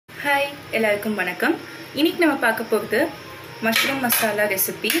Hi, எல்லாருக்கும் வணக்கம். இன்னைக்கு நம்ம பார்க்க போறது மஷ்ரூம் மசாலா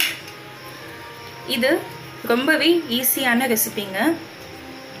ரெசிபி. இது ரொம்பவே ஈஸியான ரெசிபிங்க.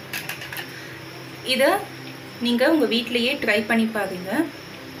 இத நீங்க உங்க வீட்லயே ட்ரை பண்ணி பாருங்க.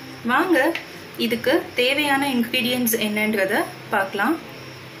 வாங்க இதுக்கு தேவையான ingredients என்னன்றத பார்க்கலாம்.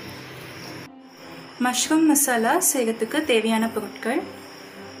 மஷ்ரூம் மசாலா செய்யறதுக்கு தேவையான பொருட்கள்: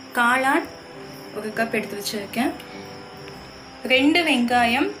 காளான் 1 கப் எடுத்து வச்சிருக்கேன், 2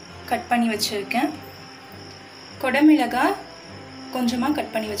 வெங்காயம் கட் பண்ணி வச்சிருக்கேன், கொடமிளகாய் கொஞ்சமா கட்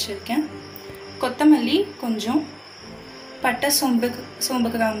பண்ணி வச்சிருக்கேன், கொத்தமல்லி கொஞ்சம், பட்டை சோம்பு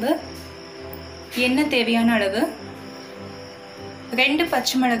கிராம்பு, எண்ணெய் தேவையான அளவு, 2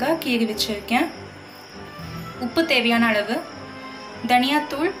 பச்சை மிளகாய் கீறி வச்சிருக்கேன், உப்பு தேவையான அளவு,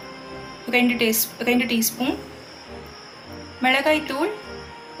 தனியாத்தூள் 2 டீஸ்பூன், மிளகாய் தூள்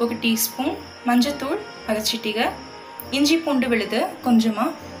 1 டீஸ்பூன், மஞ்சத்தூள் அரை சிட்டிகை, இஞ்சி பூண்டு விழுது கொஞ்சமா,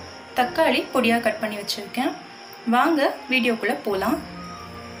 தக்காளி பொடியா கட் பண்ணி வச்சிருக்கேன். வாங்க வீடியோக்குள்ள போலாம்.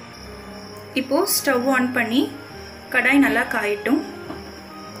 இப்போ ஸ்டவ் ஆன் பண்ணி கடாய் நல்லா காயட்டும்.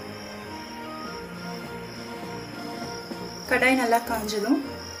 கடாய் நல்லா காஞ்சதும்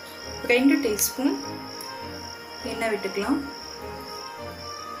 2 டீஸ்பூன் எண்ணெய் விட்டுக்கலாம்.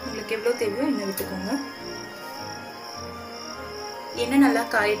 உங்களுக்கு எவ்வளோ தேவையோ எண்ணெய் விட்டுக்கோங்க. எண்ணெய் நல்லா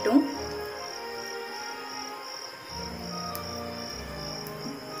காயட்டும்.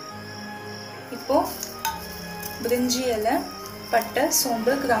 இப்போ பிரிஞ்சி இலை, பட்டை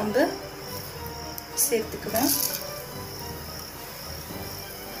சோம்பு கிராம்பு சேர்த்துக்குவேன்.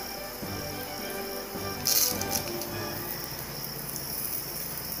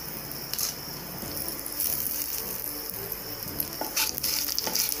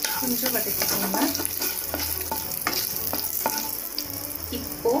 கொஞ்சம் வதக்கிக்கோங்க.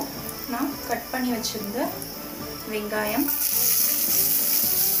 இப்போ நான் கட் பண்ணி வச்சிருந்த வெங்காயம்,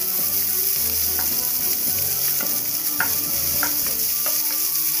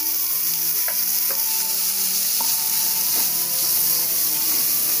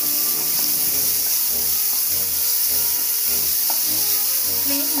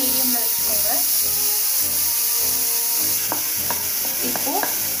 மீடியம்ல வச்சுக்கோங்க. இப்போ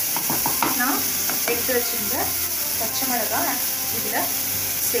நான் எடுத்து வச்சிருந்த பச்சை மிளகாய் இதுல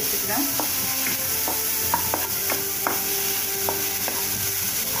சேர்த்துக்கிறேன்.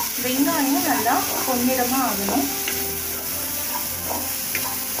 வெங்காயம் நல்லா பொன்னிறமா ஆகணும்.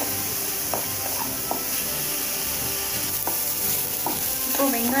 இப்போ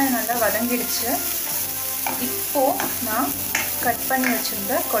வெங்காயம் நல்லா வதங்கிடுச்சு. இப்போ நான் கட் பண்ணி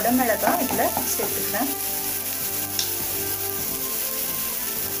வச்சிருந்த கொடமிளகாய் இதுல சேர்த்துக்கிறேன்.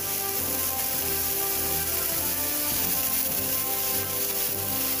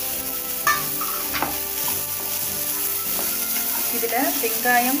 இதுல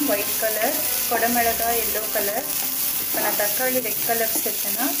வெங்காயம் ஒயிட் கலர், கொடமிளகாய் எல்லோ கலர், இப்போ நான் தக்காளி ரெட் கலர்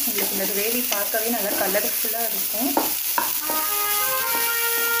சேர்த்தேன்னா உங்களுக்கு இந்த கிரேவி பார்க்கவே நல்லா கலர்ஃபுல்லா இருக்கும்.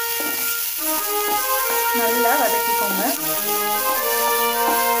 நல்லா வதக்கிக்கோங்க.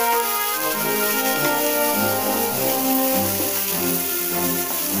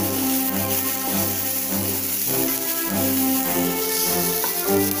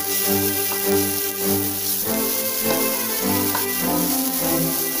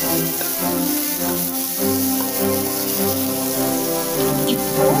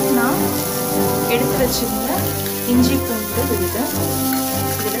 இப்போ நான் எடுத்து வச்சிருந்த இஞ்சி பூண்டு விழுது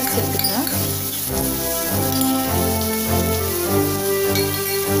இதில் சேர்த்துக்கிறேன்.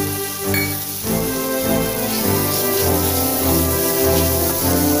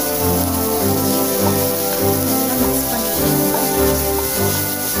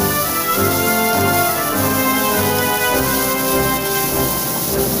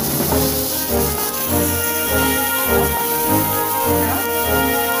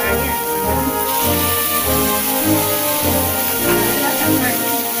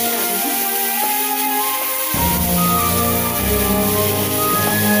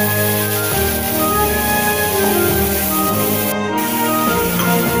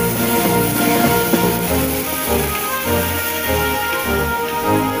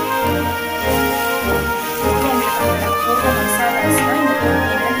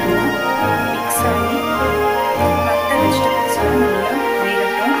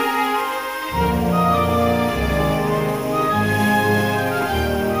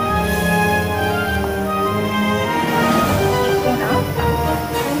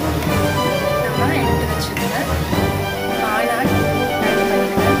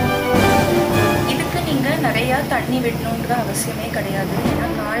 தண்ணி விடணுன்ற அவசியமே கிடையாது. ஏன்னா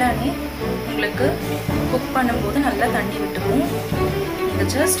காளானே உங்களுக்கு குக் பண்ணும்போது நல்லா தண்ணி விட்டுக்கும்.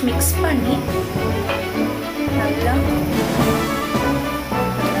 இதை ஜஸ்ட் மிக்ஸ் பண்ணி நல்லா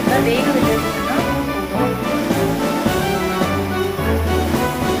வேக விட்டுட்டீங்கன்னா போதும்.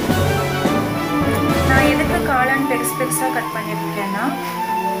 நான் எதுக்கு காளான் பெருசு பெருசாக கட் பண்ணியிருக்கேன்னா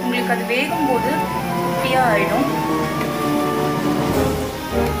உங்களுக்கு அது வேகும்போது ஃப்ரீயாக ஆகிடும்.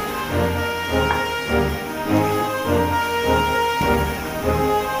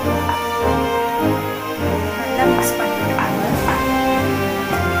 நல்லா மிக்ஸ் பண்ணிவிடுவாங்க.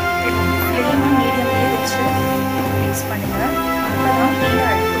 ஃப்ளேமும் மீடியம்லேயே வச்சு மிக்ஸ் பண்ணுங்கள். அப்போ தான் கீழே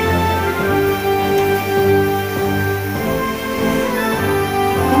அடிப்படையில்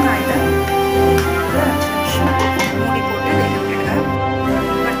நான் இதை ஒரு 5 நிமிஷம் மூடி போட்டு வேக விட்டுடுங்க.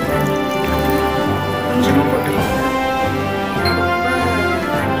 கொஞ்சமாக போட்டுக்கோங்க.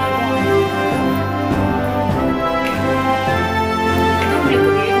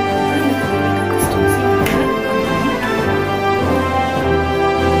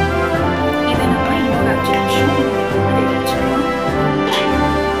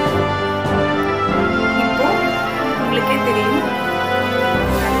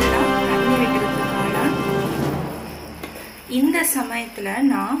 இந்த சமயத்தில்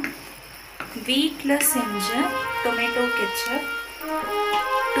நான் வீட்டில் செஞ்ச டொமேட்டோ கெச்சப்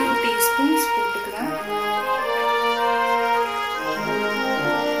 2 டீஸ்பூன்ஸ் போட்டுக்கிறேன்.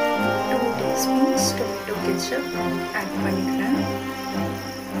 2 டீஸ்பூன்ஸ் டொமேட்டோ கெச்சப் ஆட் பண்ணிக்கிறேன்.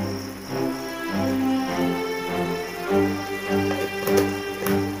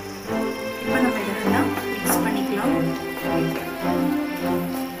 இப்போ நம்ம இதெல்லாம் மிக்ஸ் பண்ணிக்கலாம்.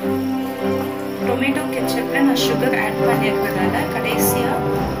 டொமேட்டோ கெச்சப்பில் நான் சுகர் ஆட் பண்ணியிருக்கிறதால கடைசியாக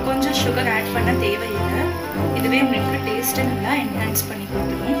கொஞ்சம் சுகர் ஆட் பண்ண தேவையில்லை. இதுவே உங்களுக்கு டேஸ்ட்டை நல்லா என்ஹான்ஸ் பண்ணி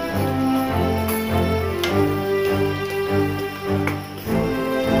கொடுத்துரும்.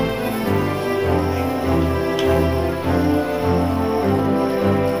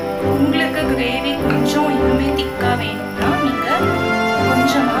 உங்களுக்கு கிரேவி கொஞ்சம் இன்னுமே திக்காக வேணும்னா நீங்கள்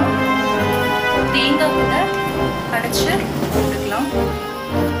கொஞ்சமாக தேங்காய் கூட அரைச்சி போட்டுக்கலாம்.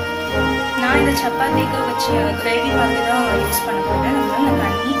 நான் இந்த சப்பாத்திக்கு வச்சு கிரேவி மாதிரி தான் யூஸ் பண்ண போகிறேன். அதனால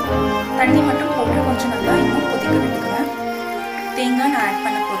நான் தண்ணி மட்டும் போட்டு கொஞ்சம் நல்லா இன்னும் கொதிக்க விட்டுக்கிறேன். தேங்காய் நான் ஆட்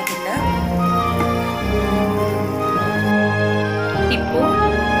பண்ண போகிறதில்லை. இப்போ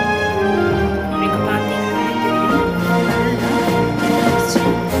உங்களுக்கு பார்த்தீங்கன்னா தெரியும்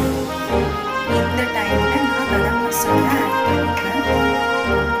இந்த டைமில் நான் கரம் மசாலா ஆட் பண்ணிக்கிறேன்.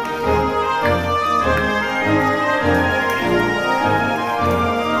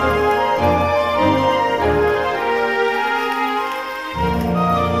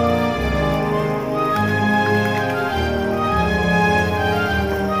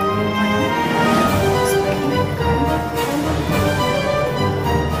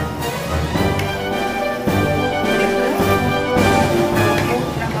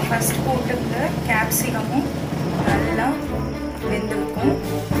 capsicum நல்லா வெந்திருக்கும்.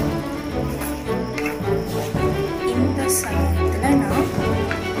 இந்த சமயத்தில் நான்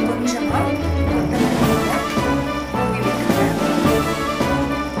கொஞ்சமாக கொத்தமல்லியை தூவி விட்டுக்கிறேன்.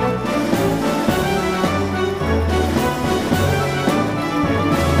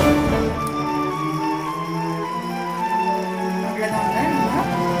 அவ்வளோதாங்க, நம்ம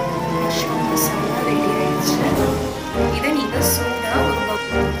மஷ்ரூம் மசாலா ரெடி ஆயிடுச்சு. இதை நீங்கள் சூடாக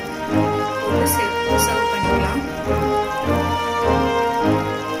ஒரு சர்வ் பண்ணிக்கலாம்.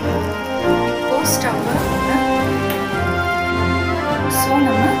 இப்போ ஸ்டவ்வை ஸோ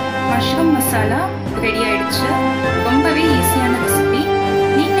நம்ம மஷ்ரூம் மசாலா ரெடி ஆயிடுச்சு. ரொம்பவே ஈஸியான ரெசிபி.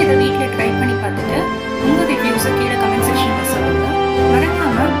 நீங்கள் இதை வீட்டில் ட்ரை பண்ணி பார்த்துட்டு உங்கள் ரிவ்யூஸை கீழே கமெண்ட் செக்ஷனில் சொல்லுங்கள்.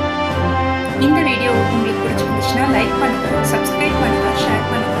 மறக்காமல் இந்த வீடியோ உங்களுக்கு பிடிச்சிருந்துச்சுன்னா லைக் பண்ணுங்கள், சப்ஸ்கிரைப் பண்ணுங்கள்.